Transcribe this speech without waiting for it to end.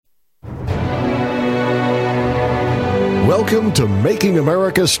Welcome to Making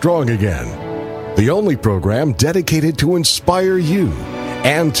America Strong Again, the only program dedicated to inspire you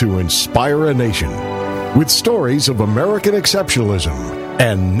and to inspire a nation with stories of American exceptionalism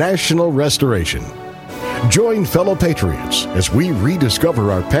and national restoration. Join fellow patriots as we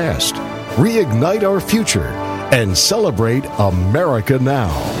rediscover our past, reignite our future, and celebrate America now.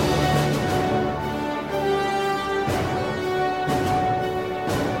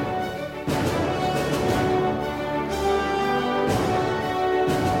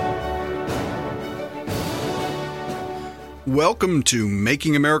 Welcome to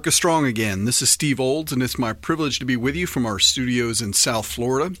Making America Strong Again. This is Steve Olds, and it's my privilege to be with you from our studios in South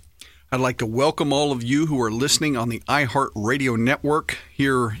Florida. I'd like to welcome all of you who are listening on the iHeartRadio network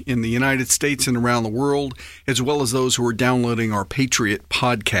here in the United States and around the world, as well as those who are downloading our Patriot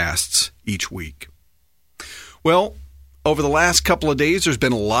podcasts each week. Well, over the last couple of days, there's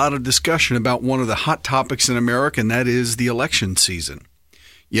been a lot of discussion about one of the hot topics in America, and that is the election season.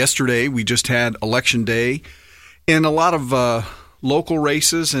 Yesterday, we just had Election Day. In a lot of local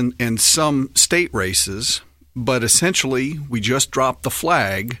races and some state races, but essentially we just dropped the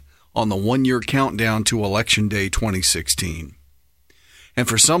flag on the one-year countdown to Election Day 2016. And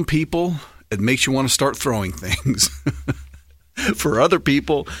for some people, it makes you want to start throwing things. For other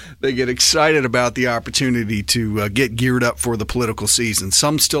people, they get excited about the opportunity to get geared up for the political season.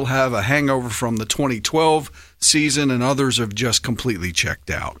 Some still have a hangover from the 2012 season, and others have just completely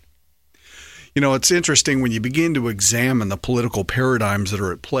checked out. You know, it's interesting when you begin to examine the political paradigms that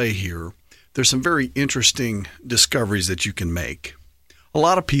are at play here, there's some very interesting discoveries that you can make. A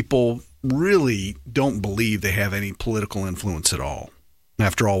lot of people really don't believe they have any political influence at all.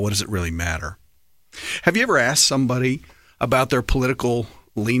 After all, what does it really matter? Have you ever asked somebody about their political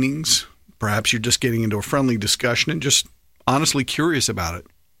leanings? Perhaps you're just getting into a friendly discussion and just honestly curious about it.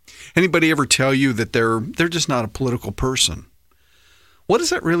 Anybody ever tell you that they're just not a political person? What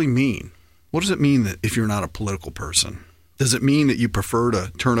does that really mean? What does it mean that if you're not a political person? Does it mean that you prefer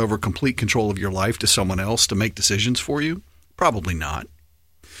to turn over complete control of your life to someone else to make decisions for you? Probably not.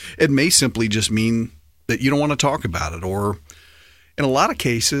 It may simply just mean that you don't want to talk about it, or in a lot of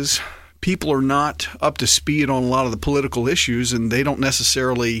cases, people are not up to speed on a lot of the political issues and they don't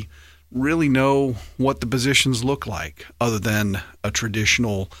necessarily really know what the positions look like other than a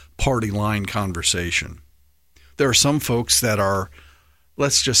traditional party line conversation. There are some folks that are,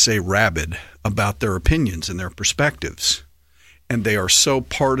 let's just say, rabid about their opinions and their perspectives. And they are so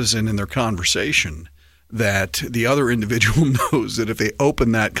partisan in their conversation that the other individual knows that if they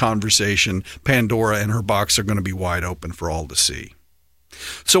open that conversation, Pandora and her box are going to be wide open for all to see.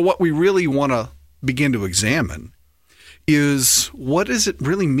 So what we really want to begin to examine is, what does it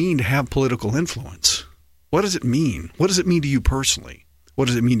really mean to have political influence? What does it mean? What does it mean to you personally? What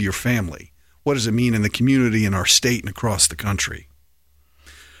does it mean to your family? What does it mean in the community, in our state, and across the country?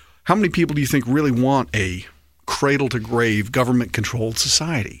 How many people do you think really want a cradle-to-grave, government-controlled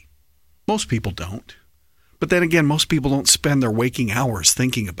society? Most people don't. But then again, most people don't spend their waking hours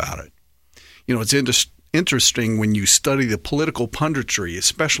thinking about it. You know, it's interesting when you study the political punditry,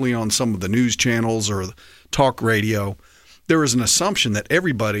 especially on some of the news channels or talk radio, there is an assumption that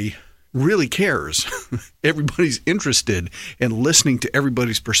everybody really cares. Everybody's interested in listening to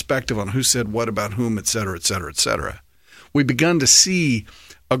everybody's perspective on who said what about whom, et cetera, et cetera, et cetera. We've begun to see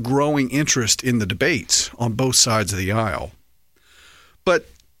a growing interest in the debates on both sides of the aisle. But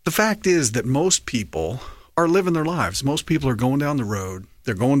the fact is that most people are living their lives. Most people are going down the road.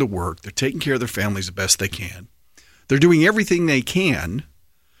 They're going to work. They're taking care of their families the best they can. They're doing everything they can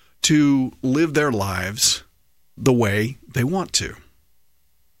to live their lives the way they want to.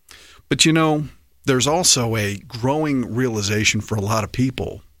 But you know, there's also a growing realization for a lot of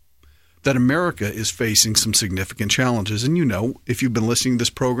people that America is facing some significant challenges. And you know, if you've been listening to this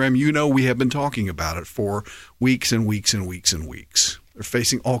program, you know we have been talking about it for weeks and weeks and weeks and weeks. They're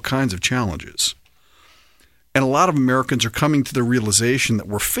facing all kinds of challenges. And a lot of Americans are coming to the realization that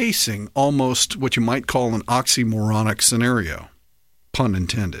we're facing almost what you might call an oxymoronic scenario, pun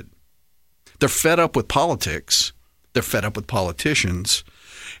intended. They're fed up with politics. They're fed up with politicians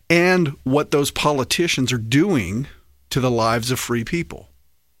and what those politicians are doing to the lives of free people.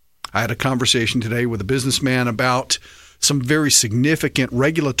 I had a conversation today with a businessman about some very significant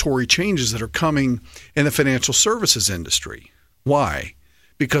regulatory changes that are coming in the financial services industry. Why?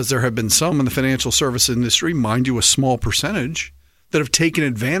 Because there have been some in the financial service industry, mind you, a small percentage, that have taken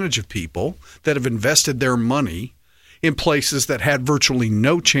advantage of people that have invested their money in places that had virtually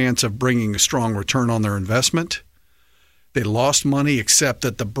no chance of bringing a strong return on their investment. They lost money, except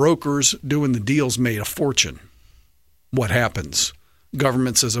that the brokers doing the deals made a fortune. What happens?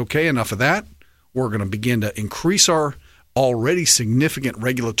 Government says, okay, enough of that. We're going to begin to increase our already significant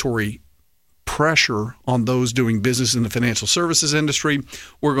regulatory pressure on those doing business in the financial services industry.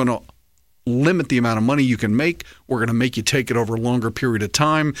 We're going to limit the amount of money you can make. We're going to make you take it over a longer period of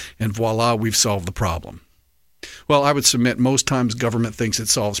time, and voila, we've solved the problem. Well, I would submit most times government thinks it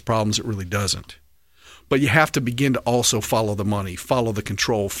solves problems. It really doesn't. But you have to begin to also follow the money, follow the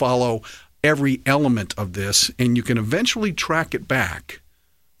control, follow every element of this, and you can eventually track it back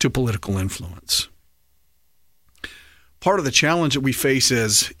to political influence. Part of the challenge that we face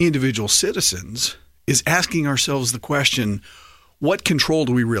as individual citizens is asking ourselves the question, what control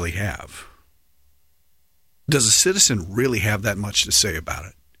do we really have? Does a citizen really have that much to say about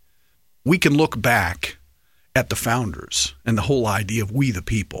it? We can look back at the founders and the whole idea of we the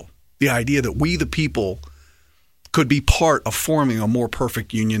people, the idea that we the people could be part of forming a more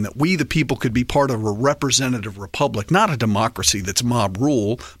perfect union, that we the people could be part of a representative republic, not a democracy that's mob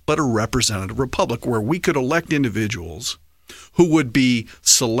rule, but a representative republic where we could elect individuals who would be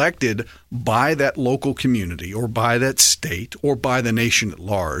selected by that local community or by that state or by the nation at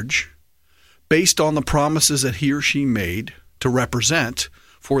large based on the promises that he or she made to represent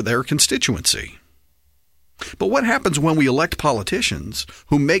for their constituency. But what happens when we elect politicians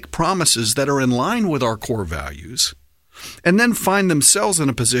who make promises that are in line with our core values and then find themselves in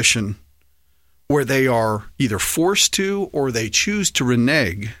a position where they are either forced to or they choose to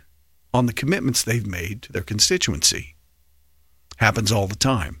renege on the commitments they've made to their constituency? Happens all the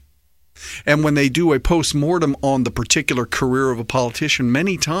time. And when they do a post-mortem on the particular career of a politician,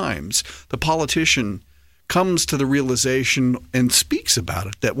 many times the politician comes to the realization and speaks about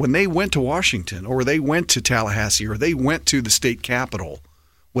it, that when they went to Washington or they went to Tallahassee or they went to the state capitol,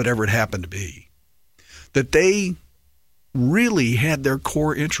 whatever it happened to be, that they really had their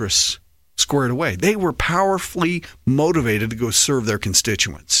core interests squared away. They were powerfully motivated to go serve their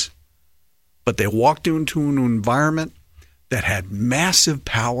constituents. But they walked into an environment that had massive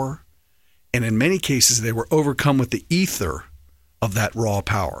power, and in many cases they were overcome with the ether of that raw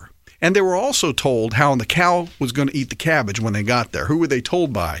power. And they were also told how the cow was going to eat the cabbage when they got there. Who were they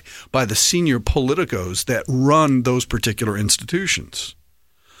told by? By the senior politicos that run those particular institutions.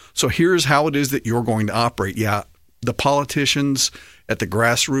 So here's how it is that you're going to operate. Yeah, the politicians at the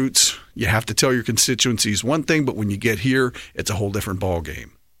grassroots, you have to tell your constituencies one thing, but when you get here, it's a whole different ballgame.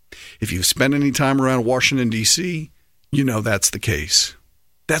 If you've spent any time around Washington, D.C., you know that's the case.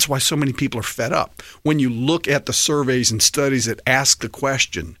 That's why so many people are fed up. When you look at the surveys and studies that ask the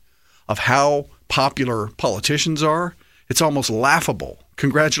question of how popular politicians are, it's almost laughable.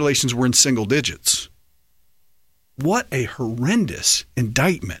 Congratulations, we're in single digits. What a horrendous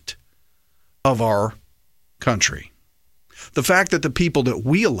indictment of our country. The fact that the people that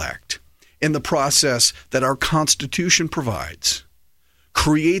we elect in the process that our Constitution provides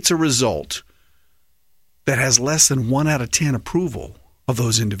creates a result that has less than 1 out of 10 approval of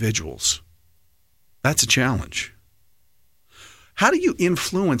those individuals. That's a challenge. How do you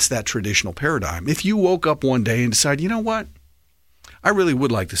influence that traditional paradigm? If you woke up one day and decide, you know what? I really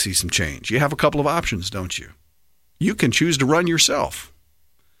would like to see some change. You have a couple of options, don't you? You can choose to run yourself.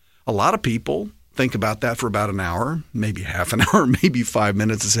 A lot of people think about that for about an hour, maybe half an hour, maybe 5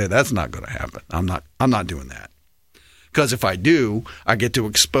 minutes, and say, that's not going to happen. I'm not doing that. Because if I do, I get to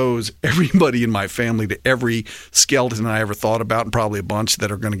expose everybody in my family to every skeleton I ever thought about, and probably a bunch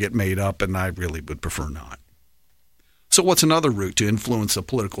that are going to get made up, and I really would prefer not. So what's another route to influence the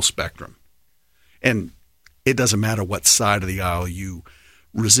political spectrum? And it doesn't matter what side of the aisle you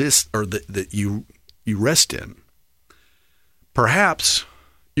resist or that you rest in. Perhaps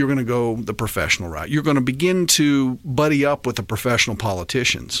you're going to go the professional route. You're going to begin to buddy up with the professional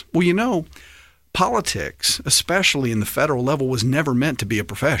politicians. Well, you know, politics, especially in the federal level, was never meant to be a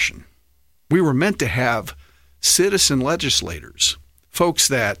profession. We were meant to have citizen legislators, folks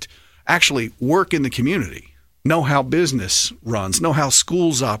that actually work in the community, know how business runs, know how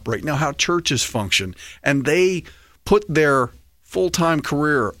schools operate, know how churches function, and they put their full-time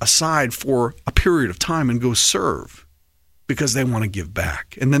career aside for a period of time and go serve because they want to give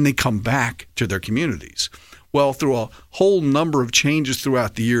back. And then they come back to their communities. Well, through a whole number of changes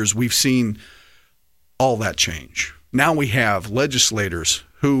throughout the years, we've seen all that change. Now we have legislators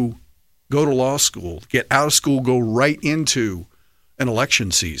who go to law school, get out of school, go right into an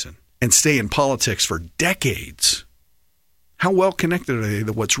election season and stay in politics for decades. How well connected are they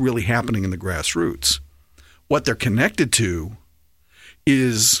to what's really happening in the grassroots? What they're connected to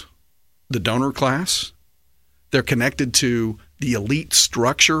is the donor class. They're connected to the elite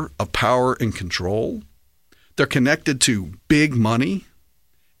structure of power and control. They're connected to big money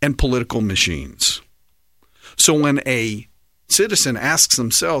and political machines. So when a citizen asks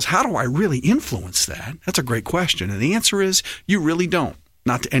themselves, how do I really influence that? That's a great question. And the answer is, you really don't.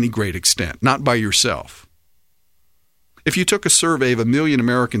 Not to any great extent. Not by yourself. If you took a survey of 1 million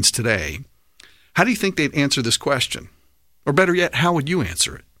Americans today, how do you think they'd answer this question? Or better yet, how would you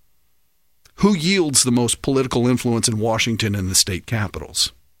answer it? Who yields the most political influence in Washington and the state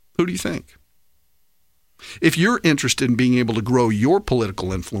capitals? Who do you think? If you're interested in being able to grow your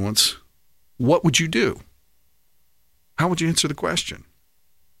political influence, what would you do? How would you answer the question?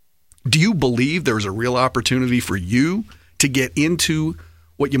 Do you believe there's a real opportunity for you to get into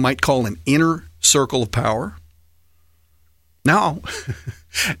what you might call an inner circle of power? Now,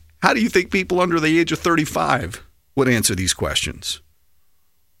 how do you think people under the age of 35 would answer these questions?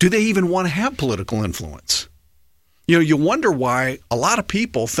 Do they even want to have political influence? You wonder why a lot of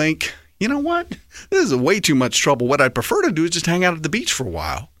people think, you know what, this is way too much trouble. What I'd prefer to do is just hang out at the beach for a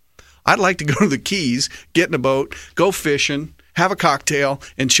while. I'd like to go to the Keys, get in a boat, go fishing, have a cocktail,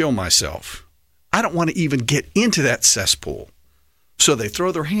 and chill myself. I don't want to even get into that cesspool. So they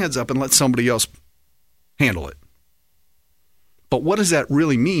throw their hands up and let somebody else handle it. But what does that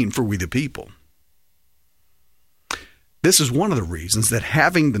really mean for we the people? This is one of the reasons that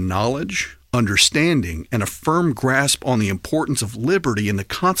having the knowledge, understanding, and a firm grasp on the importance of liberty and the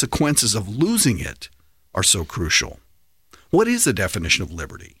consequences of losing it are so crucial. What is the definition of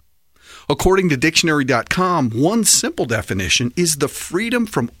liberty? According to dictionary.com, one simple definition is the freedom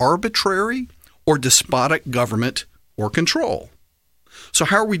from arbitrary or despotic government or control. So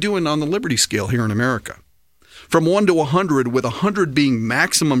how are we doing on the liberty scale here in America? From 1 to 100, with 100 being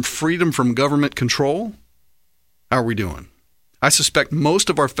maximum freedom from government control, how are we doing? I suspect most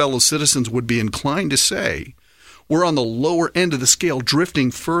of our fellow citizens would be inclined to say we're on the lower end of the scale,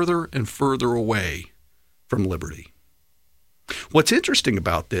 drifting further and further away from liberty. What's interesting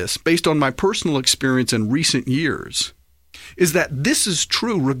about this, based on my personal experience in recent years, is that this is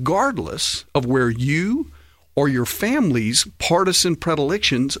true regardless of where you or your family's partisan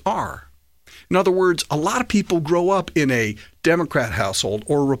predilections are. In other words, a lot of people grow up in a Democrat household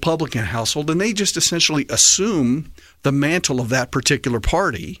or a Republican household, and they just essentially assume the mantle of that particular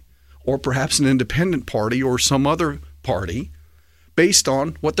party, or perhaps an independent party or some other party, based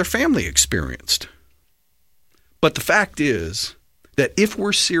on what their family experienced. But the fact is that if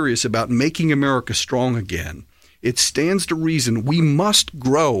we're serious about making America strong again, it stands to reason we must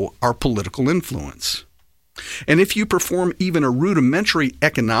grow our political influence. And if you perform even a rudimentary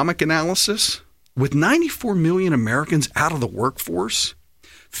economic analysis, with 94 million Americans out of the workforce,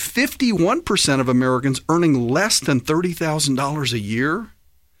 51% of Americans earning less than $30,000 a year,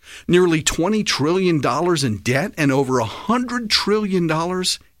 nearly $20 trillion in debt, and over $100 trillion in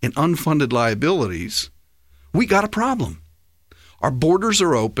unfunded liabilities, we got a problem. Our borders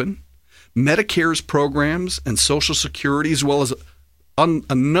are open. Medicare's programs and Social Security, as well as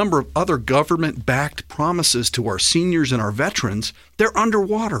a number of other government-backed promises to our seniors and our veterans, they're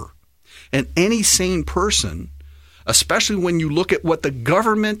underwater. And any sane person, especially when you look at what the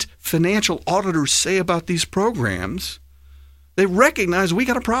government financial auditors say about these programs, they recognize we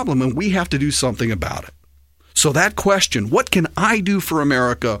got a problem and we have to do something about it. So that question, what can I do for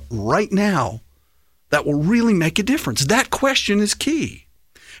America right now that will really make a difference? That question is key.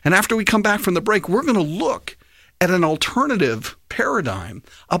 And after we come back from the break, we're going to look at an alternative paradigm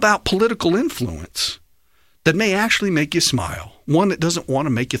about political influence that may actually make you smile, one that doesn't want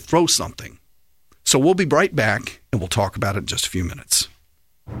to make you throw something. So we'll be right back, and we'll talk about it in just a few minutes.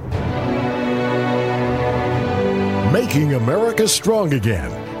 Making America Strong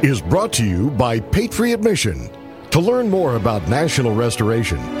Again is brought to you by Patriot Mission. To learn more about national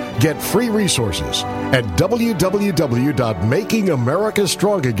restoration, get free resources at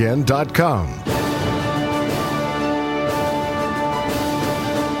www.makingamericastrongagain.com.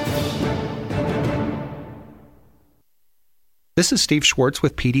 This is Steve Schwartz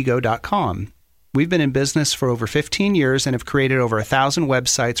with PDGo.com. We've been in business for over 15 years and have created over 1,000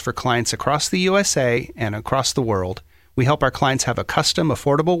 websites for clients across the USA and across the world. We help our clients have a custom,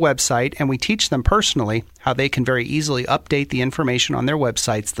 affordable website, and we teach them personally how they can very easily update the information on their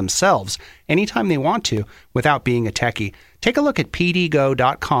websites themselves anytime they want to without being a techie. Take a look at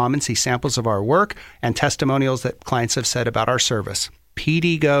PDGo.com and see samples of our work and testimonials that clients have said about our service.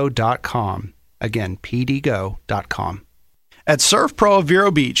 PDGo.com. Again, PDGo.com. At ServPro of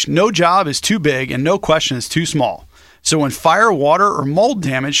Vero Beach, no job is too big and no question is too small. So when fire, water, or mold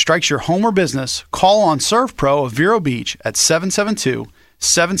damage strikes your home or business, call on ServPro of Vero Beach at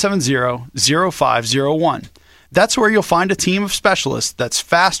 772-770-0501. That's where you'll find a team of specialists that's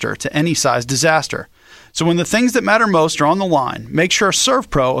faster to any size disaster. So when the things that matter most are on the line, make sure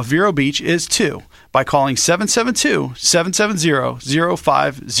ServPro of Vero Beach is too, by calling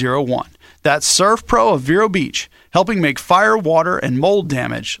 772-770-0501. That's ServPro of Vero Beach, helping make fire, water, and mold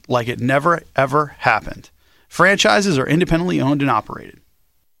damage like it never, ever happened. Franchises are independently owned and operated.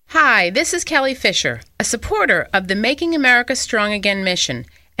 Hi, this is Kelly Fisher, a supporter of the Making America Strong Again mission,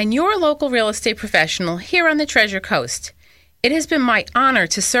 and your local real estate professional here on the Treasure Coast. It has been my honor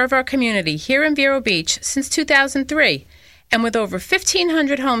to serve our community here in Vero Beach since 2003, and with over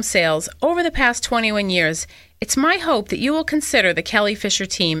 1,500 home sales over the past 21 years, it's my hope that you will consider the Kelly Fisher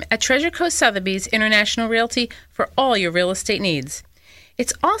team at Treasure Coast Sotheby's International Realty for all your real estate needs.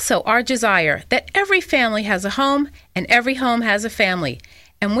 It's also our desire that every family has a home and every home has a family,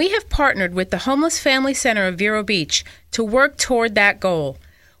 and we have partnered with the Homeless Family Center of Vero Beach to work toward that goal.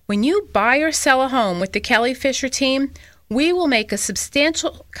 When you buy or sell a home with the Kelly Fisher team, we will make a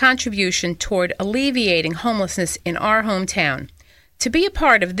substantial contribution toward alleviating homelessness in our hometown. To be a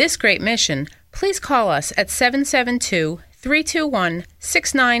part of this great mission, please call us at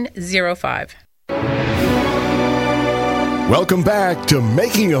 772-321-6905. Welcome back to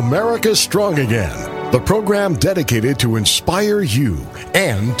Making America Strong Again, the program dedicated to inspire you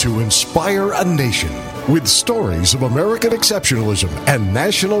and to inspire a nation with stories of American exceptionalism and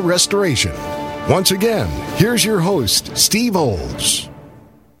national restoration. Once again, here's your host, Steve Olds.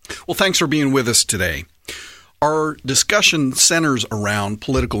 Well, thanks for being with us today. Our discussion centers around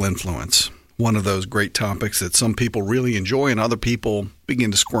political influence, one of those great topics that some people really enjoy and other people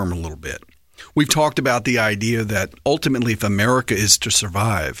begin to squirm a little bit. We've talked about the idea that ultimately if America is to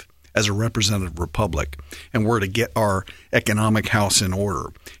survive as a representative republic and we're to get our economic house in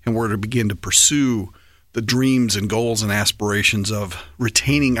order and we're to begin to pursue the dreams and goals and aspirations of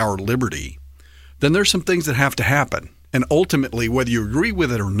retaining our liberty, then there's some things that have to happen. And ultimately, whether you agree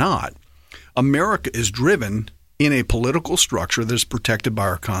with it or not, America is driven in a political structure that is protected by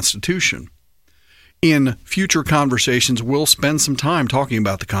our Constitution. In future conversations, we'll spend some time talking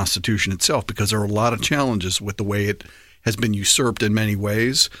about the Constitution itself because there are a lot of challenges with the way it has been usurped in many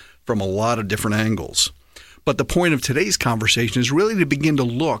ways from a lot of different angles. But the point of today's conversation is really to begin to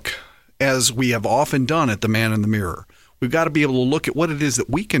look, as we have often done, at the man in the mirror. We've got to be able to look at what it is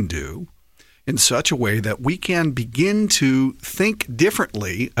that we can do in such a way that we can begin to think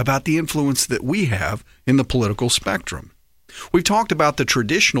differently about the influence that we have in the political spectrum. We've talked about the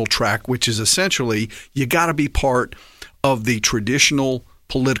traditional track, which is essentially you got to be part of the traditional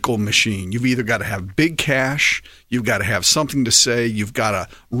political machine. You've either got to have big cash, you've got to have something to say, you've got to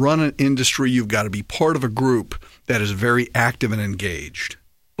run an industry, you've got to be part of a group that is very active and engaged.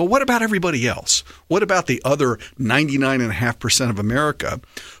 But what about everybody else? What about the other 99.5% of America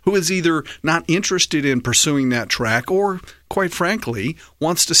who is either not interested in pursuing that track or, quite frankly,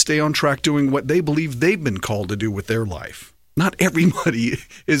 wants to stay on track doing what they believe they've been called to do with their life? Not everybody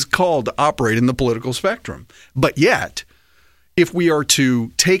is called to operate in the political spectrum. But yet, if we are to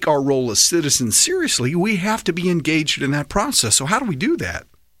take our role as citizens seriously, we have to be engaged in that process. So how do we do that?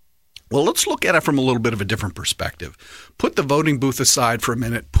 Well, let's look at it from a little bit of a different perspective. Put the voting booth aside for a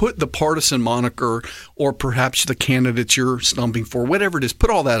minute. Put the partisan moniker or perhaps the candidates you're stumping for, whatever it is, put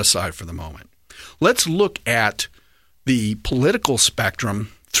all that aside for the moment. Let's look at the political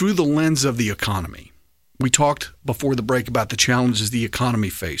spectrum through the lens of the economy. We talked before the break about the challenges the economy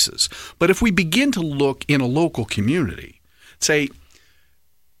faces. But if we begin to look in a local community, say,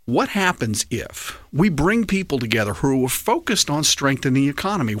 what happens if we bring people together who are focused on strengthening the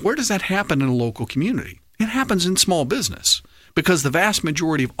economy? Where does that happen in a local community? It happens in small business because the vast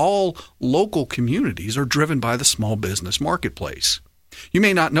majority of all local communities are driven by the small business marketplace. You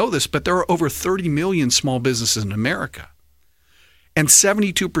may not know this, but there are over 30 million small businesses in America. And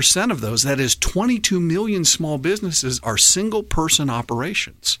 72% of those, that is 22 million small businesses, are single-person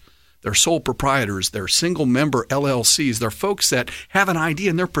operations. They're sole proprietors. They're single-member LLCs. They're folks that have an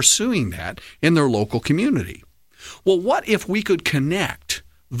idea, and they're pursuing that in their local community. Well, what if we could connect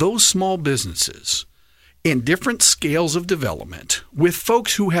those small businesses in different scales of development with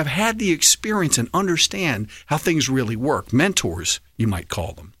folks who have had the experience and understand how things really work, mentors, you might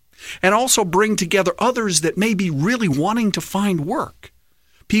call them, and also bring together others that may be really wanting to find work,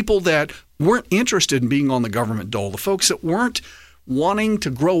 people that weren't interested in being on the government dole, the folks that weren't wanting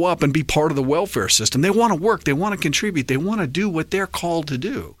to grow up and be part of the welfare system. They want to work. They want to contribute. They want to do what they're called to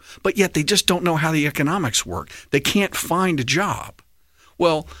do, but yet they just don't know how the economics work. They can't find a job.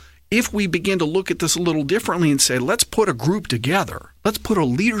 Well, if we begin to look at this a little differently and say, let's put a group together, let's put a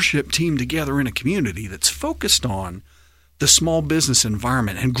leadership team together in a community that's focused on the small business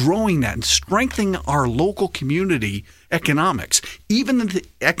environment and growing that and strengthening our local community economics. Even if the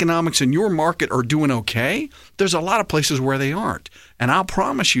economics in your market are doing okay, there's a lot of places where they aren't. And I'll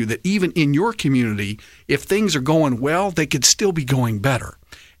promise you that even in your community, if things are going well, they could still be going better.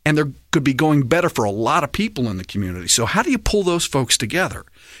 And they could be going better for a lot of people in the community. So how do you pull those folks together?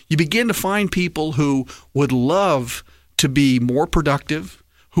 You begin to find people who would love to be more productive,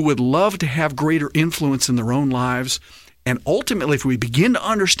 who would love to have greater influence in their own lives. And ultimately, if we begin to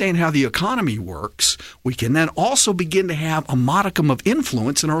understand how the economy works, we can then also begin to have a modicum of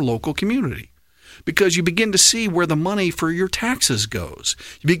influence in our local community. Because you begin to see where the money for your taxes goes.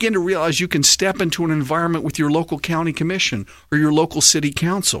 You begin to realize you can step into an environment with your local county commission or your local city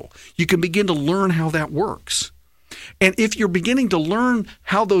council. You can begin to learn how that works. And if you're beginning to learn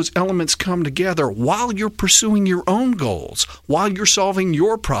how those elements come together while you're pursuing your own goals, while you're solving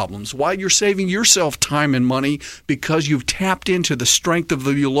your problems, while you're saving yourself time and money because you've tapped into the strength of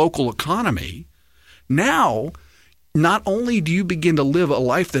the local economy, now not only do you begin to live a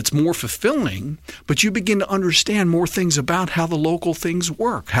life that's more fulfilling, but you begin to understand more things about how the local things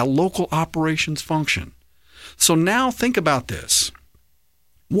work, how local operations function. So now think about this.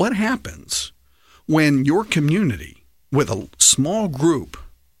 What happens when your community, with a small group,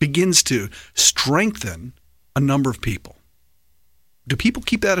 begins to strengthen a number of people? Do people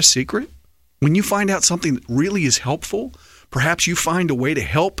keep that a secret? When you find out something that really is helpful, perhaps you find a way to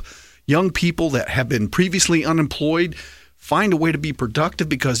help young people that have been previously unemployed find a way to be productive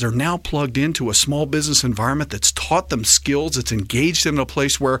because they're now plugged into a small business environment that's taught them skills, that's engaged them in a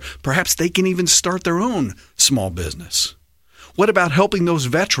place where perhaps they can even start their own small business. What about helping those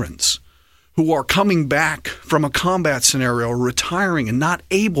veterans who are coming back from a combat scenario or retiring and not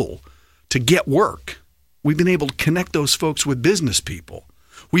able to get work? We've been able to connect those folks with business people.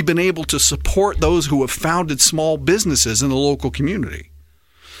 We've been able to support those who have founded small businesses in the local community.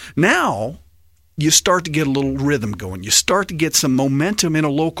 Now, you start to get a little rhythm going. You start to get some momentum in a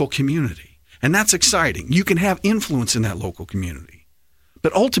local community. And that's exciting. You can have influence in that local community.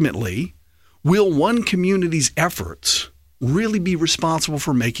 But ultimately, will one community's efforts really be responsible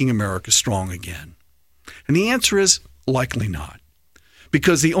for making America strong again? And the answer is likely not.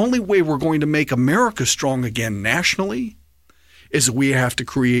 Because the only way we're going to make America strong again nationally is we have to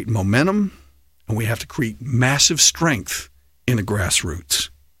create momentum and we have to create massive strength in the grassroots.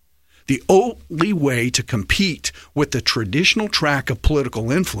 The only way to compete with the traditional track of political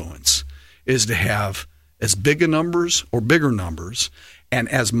influence is to have as big a numbers or bigger numbers and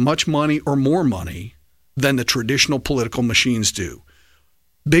as much money or more money than the traditional political machines do.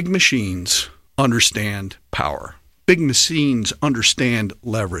 Big machines understand power. Big machines understand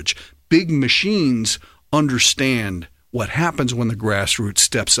leverage. Big machines understand what happens when the grassroots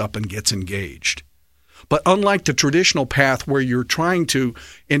steps up and gets engaged. But unlike the traditional path where you're trying to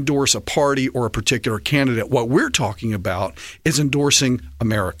endorse a party or a particular candidate, what we're talking about is endorsing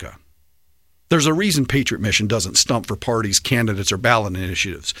America. There's a reason Patriot Mission doesn't stump for parties, candidates, or ballot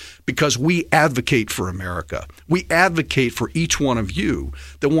initiatives, because we advocate for America. We advocate for each one of you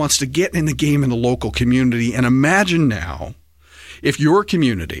that wants to get in the game in the local community. And imagine now if your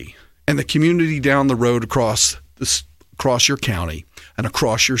community and the community down the road across your county and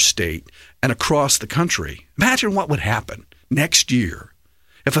across your state and across the country, imagine what would happen next year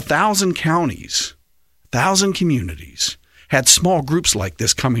if 1,000 counties, 1,000 communities had small groups like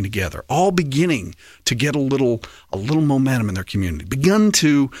this coming together, all beginning to get a little momentum in their community, begun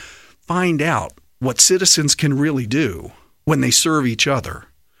to find out what citizens can really do when they serve each other.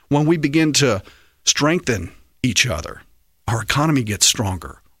 When we begin to strengthen each other, our economy gets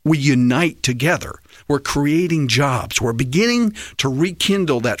stronger. We unite together. We're creating jobs. We're beginning to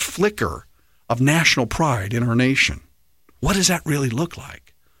rekindle that flicker of national pride in our nation. What does that really look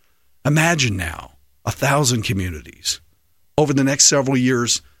like? Imagine now 1,000 communities. Over the next several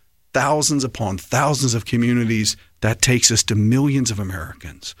years, thousands upon thousands of communities. That takes us to millions of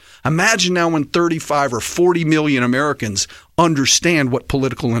Americans. Imagine now when 35 or 40 million Americans understand what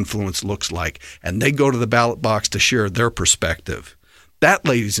political influence looks like, and they go to the ballot box to share their perspective. That,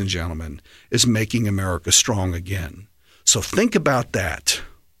 ladies and gentlemen, is making America strong again. So think about that.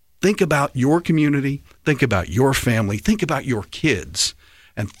 Think about your community. Think about your family. Think about your kids.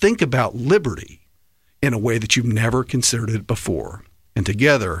 And think about liberty in a way that you've never considered it before. And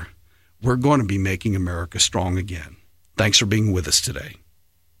together, we're going to be making America strong again. Thanks for being with us today.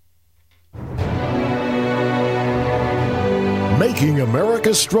 Making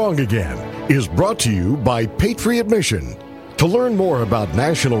America Strong Again is brought to you by Patriot Mission. To learn more about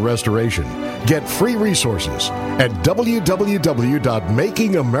national restoration, get free resources at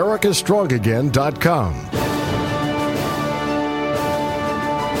www.makingamericastrongain.com.